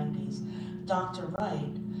 1990s, Dr.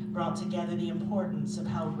 Wright brought together the importance of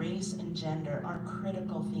how race and gender are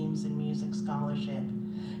critical themes in music scholarship.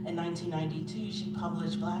 In 1992, she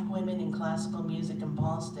published Black Women in Classical Music in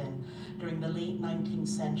Boston during the late 19th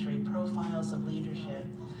century, Profiles of Leadership.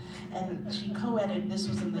 And she co-edited, this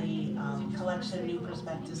was in the collection New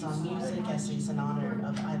Perspectives on Music, Essays in Honor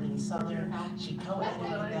of Eileen Souther. She co-edited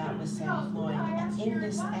that with Sam Floyd. And in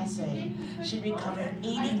this essay, she recovered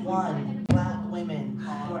 81 Black women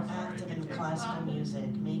who were active in classical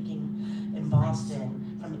music, making in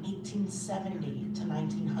Boston from 1870 to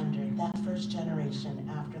 1900, that first generation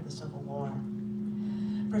after the Civil War.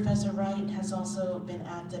 Professor Wright has also been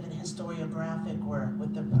active in historiographic work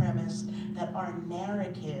with the premise that our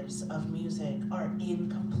narratives of music are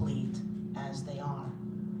incomplete as they are.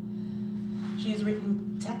 She has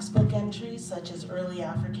written textbook entries such as Early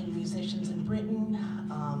African Musicians in Britain,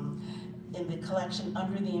 in the collection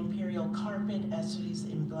Under the Imperial Carpet, Essays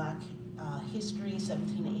in Black History,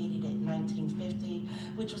 1780 to 1950,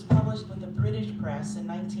 which was published with the British press in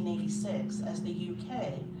 1986 as the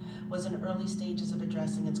UK was in early stages of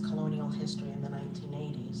addressing its colonial history in the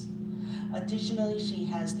 1980s. Additionally, she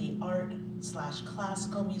has the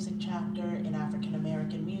art/classical music chapter in African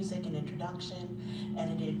American Music, an introduction,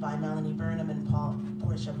 edited by Melanie Burnham and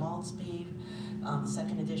Portia Maltzby,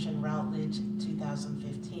 second edition, Routledge,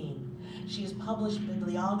 2015. She has published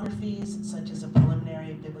bibliographies, such as a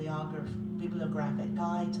preliminary bibliographic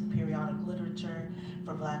guide to periodic literature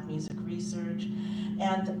for Black music research,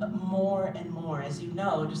 and more and more. As you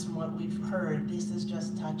know, just from what we've heard, this is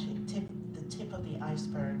just touching the tip of the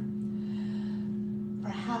iceberg.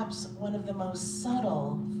 Perhaps one of the most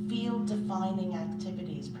subtle, field-defining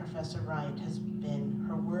activities Professor Wright has been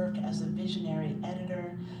her work as a visionary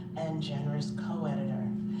editor and generous co-editor.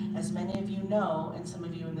 As many of you know, and some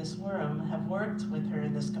of you in this room have worked with her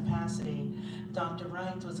in this capacity, Dr.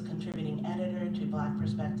 Wright was a contributing editor to Black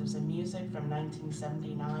Perspectives in Music from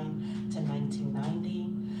 1979 to 1990.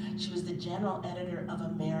 She was the general editor of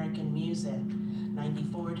American Music,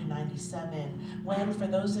 94 to 97, when, for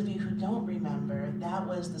those of you who don't remember, that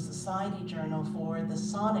was the Society Journal for the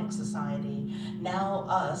Sonic Society, now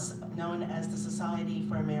us, known as the Society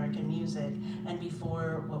for American Music, and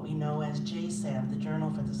before what we know as JSAM, the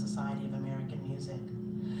Journal for the Society of American Music.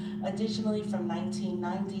 Additionally, from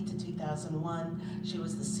 1990 to 2001, she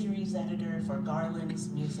was the series editor for Garland's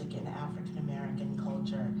Music in African American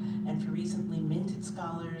Culture. And for recently minted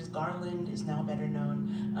scholars, Garland is now better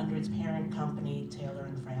known under its parent company, Taylor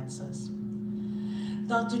and Francis.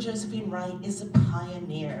 Dr. Josephine Wright is a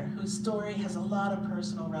pioneer whose story has a lot of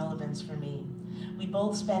personal relevance for me. We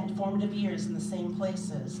both spent formative years in the same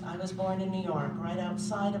places. I was born in New York, right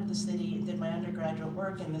outside of the city, and did my undergraduate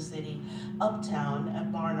work in the city, uptown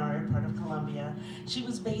at Barnard, part of Columbia. She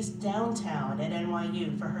was based downtown at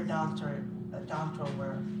NYU for her doctoral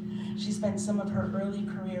work. She spent some of her early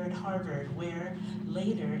career at Harvard, where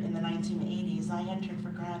later in the 1980s, I entered for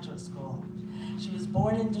graduate school. She was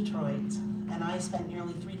born in Detroit, and I spent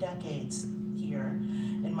nearly 3 decades here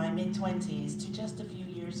in my mid-20s to just a few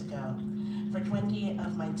years ago. For 20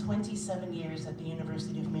 of my 27 years at the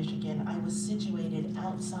University of Michigan, I was situated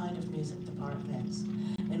outside of music departments.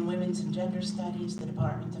 In Women's and Gender Studies, the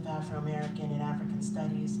Department of Afro-American and African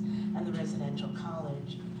Studies, and the Residential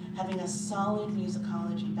College. Having a solid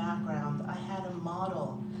musicology background, I had a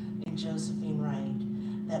model in Josephine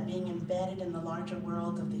Wright, that being embedded in the larger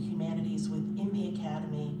world of the humanities within the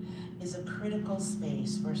academy is a critical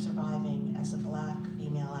space for surviving as a Black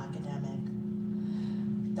female academic.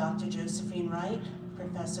 Dr. Josephine Wright,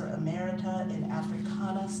 Professor Emerita in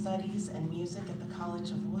Africana Studies and Music at the College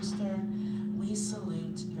of Worcester, we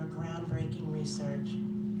salute your groundbreaking research,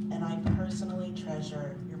 and I personally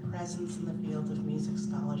treasure your presence in the field of music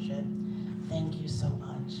scholarship. Thank you so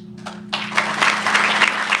much.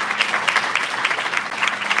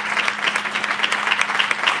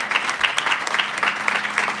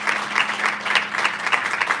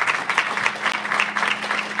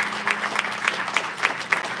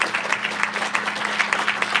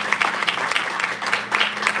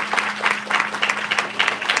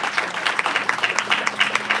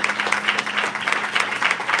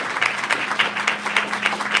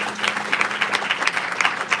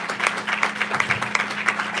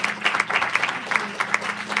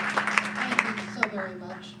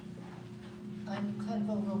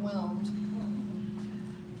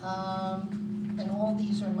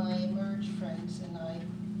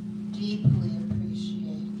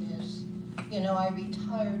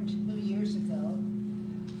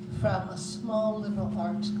 From a small liberal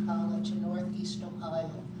arts college in Northeast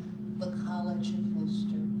Ohio, the College of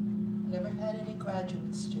Worcester. Never had any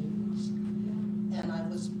graduate students. And I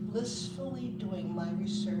was blissfully doing my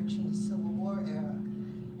research in the Civil War era,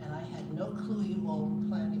 and I had no clue you all were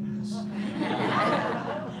planning this.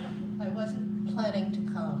 I wasn't planning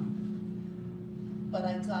to come, but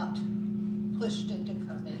I got pushed into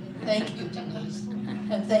coming. Thank you, Denise,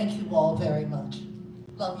 and thank you all very much.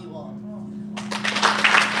 Love you all.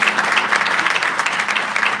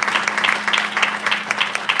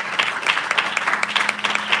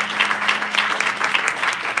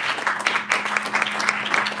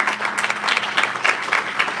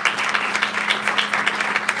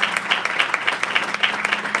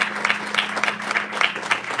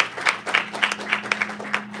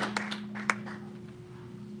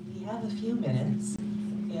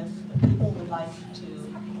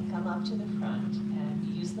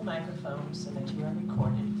 So that you are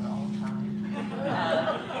recorded for all time,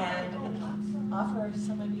 and offer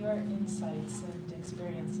some of your insights and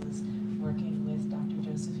experiences working with Dr.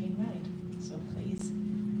 Josephine Wright. So please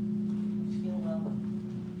feel welcome.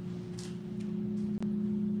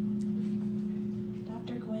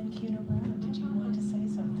 Dr. Gwen Kuhner-Brown, did you want to say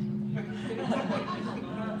something?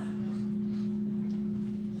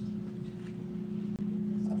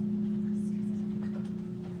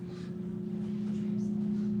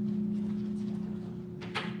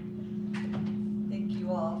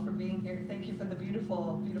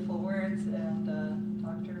 Beautiful words, and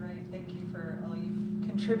Dr. Wright, thank you for all you've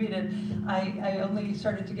contributed. I only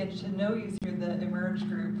started to get to know you through the Emerge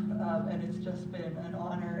group, and it's just been an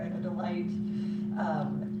honor and a delight.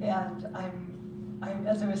 And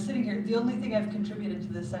as I was sitting here, the only thing I've contributed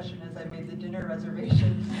to this session is I made the dinner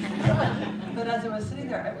reservation. But as I was sitting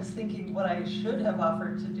there, I was thinking what I should have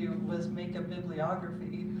offered to do was make a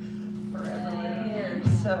bibliography for everyone here.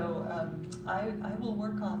 So I will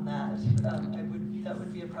work on that. That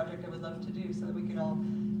would be a project I would love to do so that we can all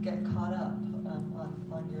get caught up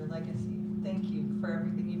on your legacy. Thank you for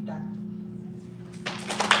everything you've done.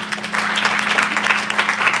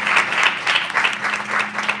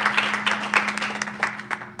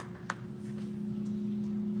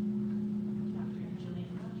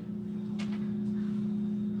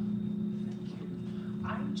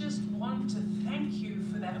 I just want to thank you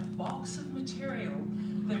for that box of material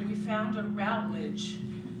that we found at Routledge.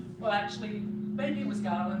 Well, actually, maybe it was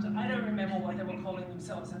Garland. I don't remember what they were calling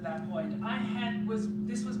themselves at that point.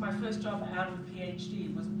 This was my first job out of the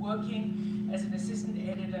PhD, was working as an assistant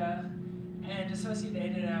editor and associate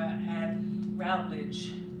editor at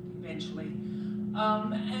Routledge, eventually.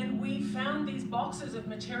 And we found these boxes of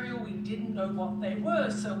material. We didn't know what they were,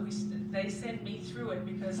 so they sent me through it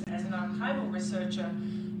because as an archival researcher,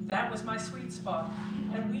 that was my sweet spot.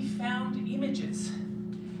 And we found images.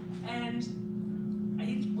 And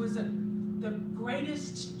it was the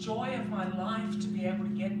greatest joy of my life to be able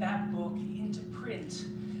to get that book into print.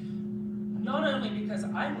 Not only because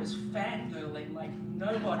I was fangirling like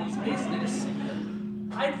nobody's business.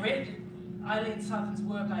 I'd read Eileen Southern's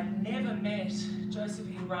work. I'd never met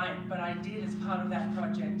Josephine Wright, but I did as part of that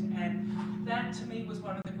project. And that to me was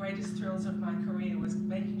one of the greatest thrills of my career, was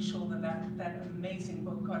making sure that that amazing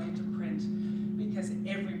book got into print, because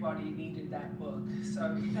everybody needed that book.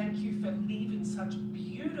 So thank you for leaving such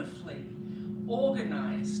beautifully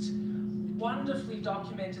organized, wonderfully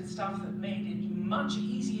documented stuff that made it much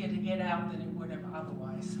easier to get out than it would have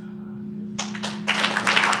otherwise.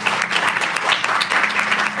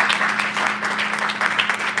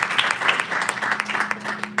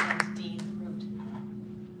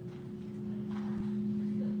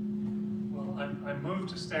 Well, I'm moved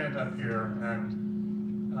to stand up here and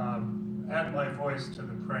add my voice to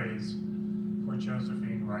the praise for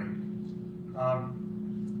Josephine Wright.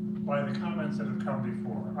 By the comments that have come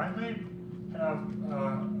before, I may have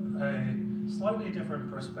a slightly different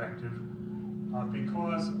perspective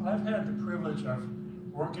because I've had the privilege of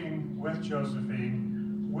working with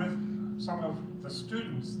Josephine, with some of the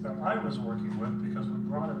students that I was working with, because we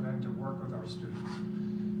brought her in to work with our students,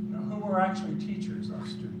 who were actually teachers of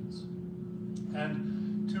students.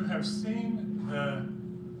 And to have seen the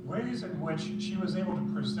ways in which she was able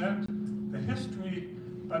to present the history,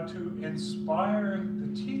 but to inspire the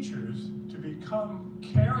teachers to become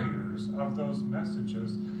carriers of those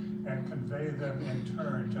messages and convey them in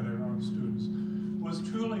turn to their own students was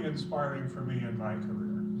truly inspiring for me in my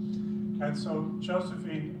career. And so,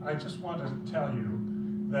 Josephine, I just want to tell you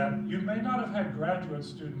that you may not have had graduate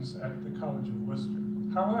students at the College of Worcester.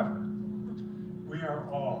 However, we are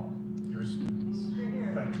all your students.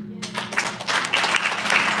 Thank you.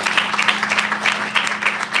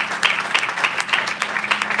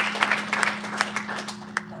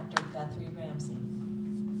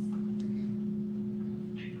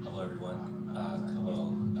 Hello, everyone.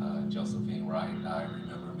 Hello, Josephine Wright. I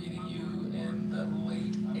remember meeting you in the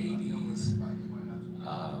late 80s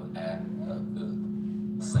at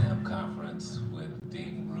the SAM conference with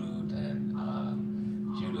Dean Root and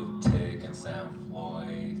Judith Tigg and Sam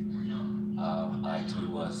Floyd. I too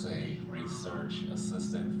was a research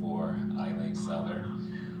assistant for Eileen Seller,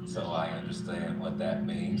 so I understand what that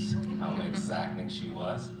means, how exacting she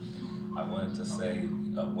was. I wanted to say,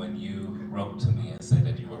 when you wrote to me and said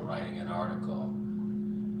that you were writing an article,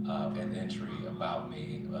 an entry about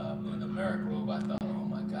me in the Amerigroup, I thought, oh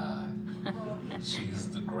my God, she's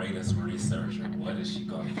the greatest researcher. What is she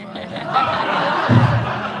going to find out?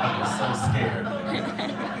 I was so scared.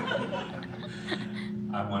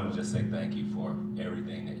 I want to just say thank you for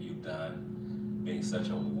everything that you've done, being such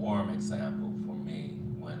a warm example for me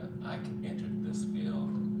when I entered this field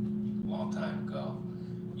a long time ago.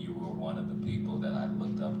 You were one of the people that I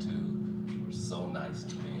looked up to. You were so nice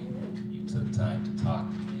to me. You took time to talk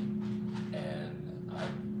to me. And I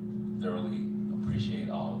thoroughly appreciate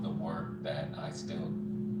all of the work that I still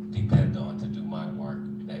depend on to do my work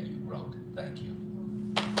that you wrote. Thank you.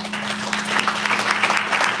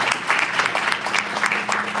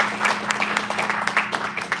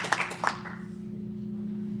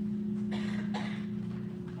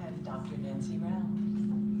 And Dr. Nancy Rao.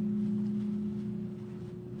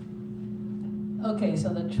 Okay, so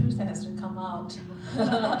the truth has to come out.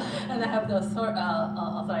 And I have the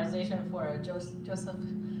authorization for Josephine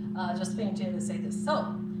to say this.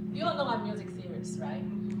 So, you all know I'm music theorist, right?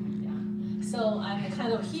 Yeah. So I'm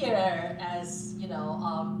kind of here as, you know,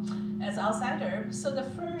 as outsider. So the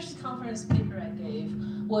first conference paper I gave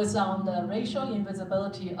was on the racial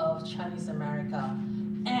invisibility of Chinese America.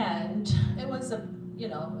 And it was a, you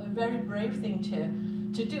know, a very brave thing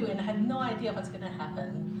to do, and I had no idea what's gonna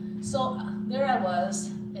happen. So there I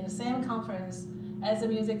was in the same conference as a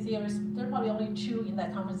music theorist. There were probably only 2 in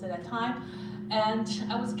that conference at that time. And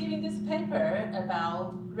I was giving this paper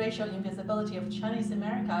about racial invisibility of Chinese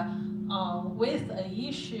America with an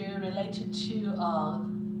issue related to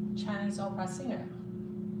Chinese opera singer.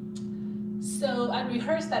 So I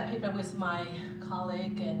rehearsed that paper with my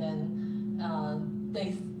colleague, and then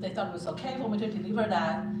they thought it was okay for me to deliver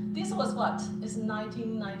that. This was what? It's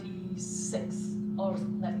 1996 or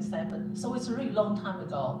 97, so it's a really long time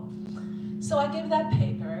ago. So I gave that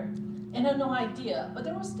paper, and I had no idea, but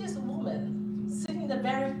there was this woman sitting in the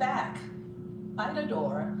very back by the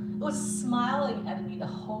door, was smiling at me the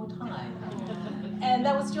whole time. And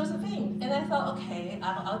that was Josephine. And I thought, okay,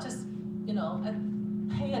 I'll just, you know,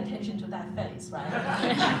 pay attention to that face, right?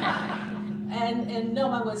 and no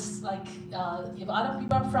one was like, if other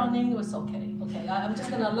people are frowning, it was okay. Okay, I'm just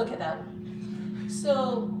gonna look at that.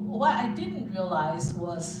 So what I didn't realize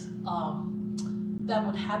was that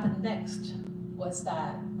would happen next was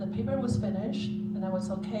that the paper was finished and I was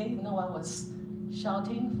okay. No one was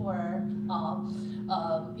shouting for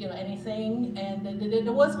you know, anything. And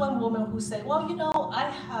there was one woman who said, well, you know, I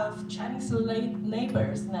have Chinese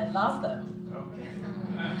neighbors and I love them.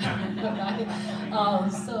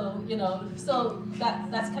 So, you know, so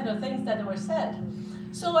that's kind of things that were said.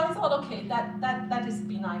 So I thought, okay, that is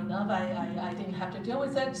benign enough. I didn't have to deal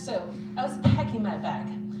with it. So I was packing my bag.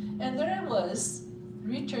 And there was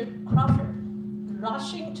Richard Crawford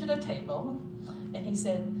rushing to the table. And he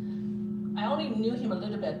said, I only knew him a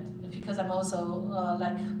little bit because I'm also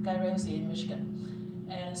like Guy Ramsey in Michigan.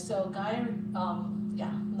 And so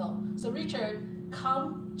so Richard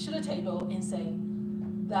come to the table and say,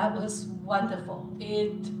 that was wonderful.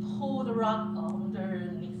 It pulled the rug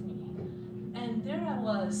underneath me. And there I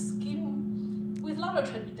was giving part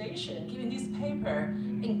of a tradition, giving this paper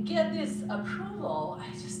and get this approval.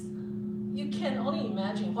 You can only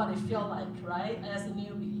imagine what it felt like, right, as a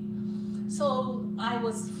newbie. So I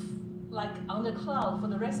was like on the cloud for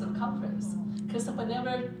the rest of the conference. Because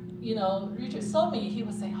whenever, Richard saw me, he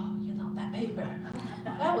would say, oh, that paper,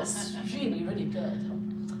 that was really, really good.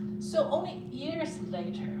 So only years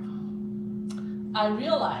later, I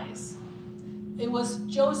realized it was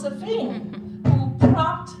Josephine who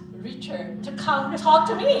prompted Richard to come talk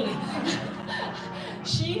to me.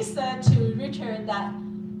 She said to Richard that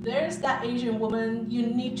there's that Asian woman, you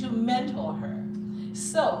need to mentor her.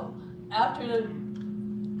 So after,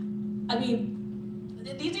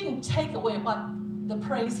 it didn't take away the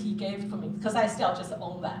praise he gave for me, because I still just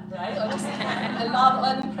own that, right? I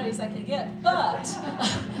love any praise I can get, but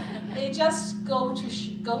it just goes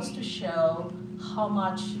to show how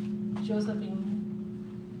much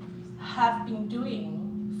Josephine have been doing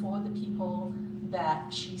for the people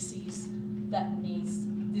that she sees that needs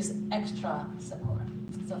this extra support.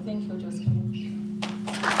 So thank you, Josephine.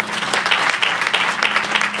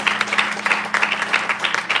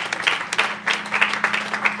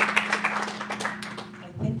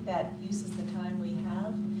 I think that uses the time we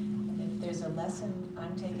have. And if there's a lesson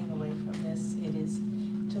I'm taking away from this, it is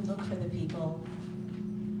to look for the people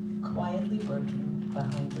quietly working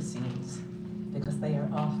behind the scenes, because they are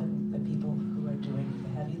often the people who are doing the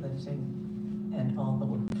heavy lifting and all the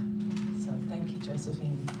work. So thank you,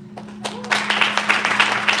 Josephine.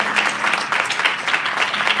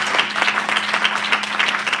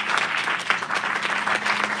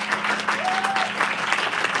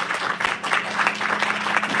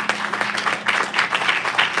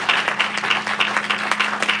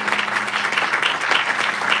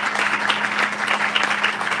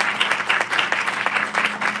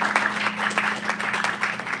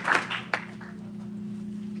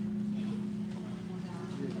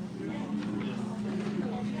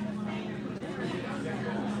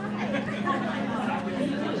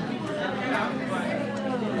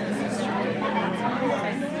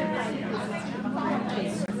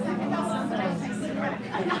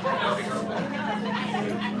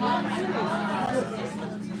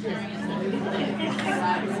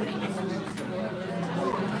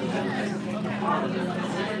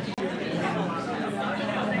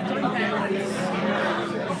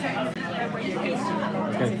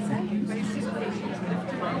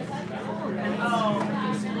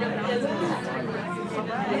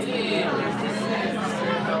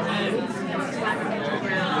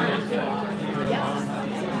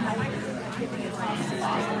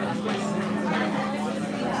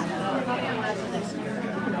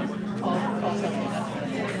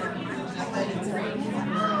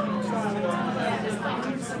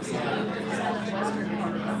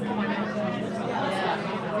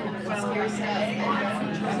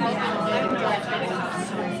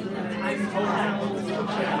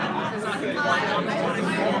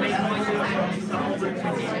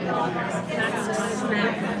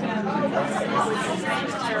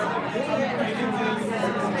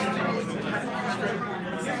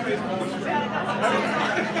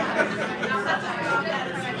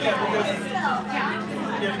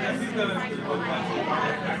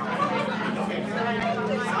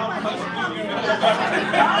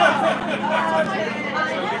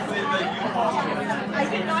 I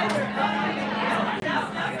didn't either.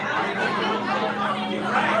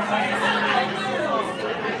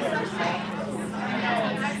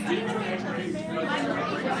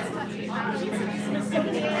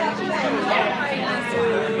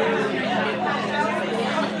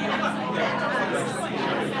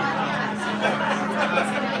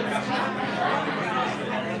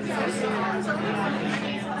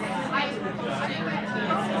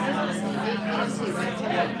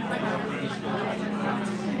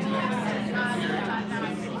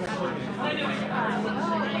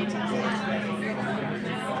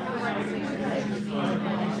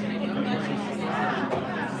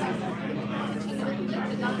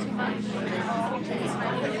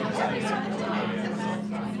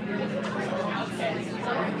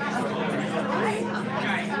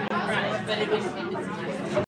 But it was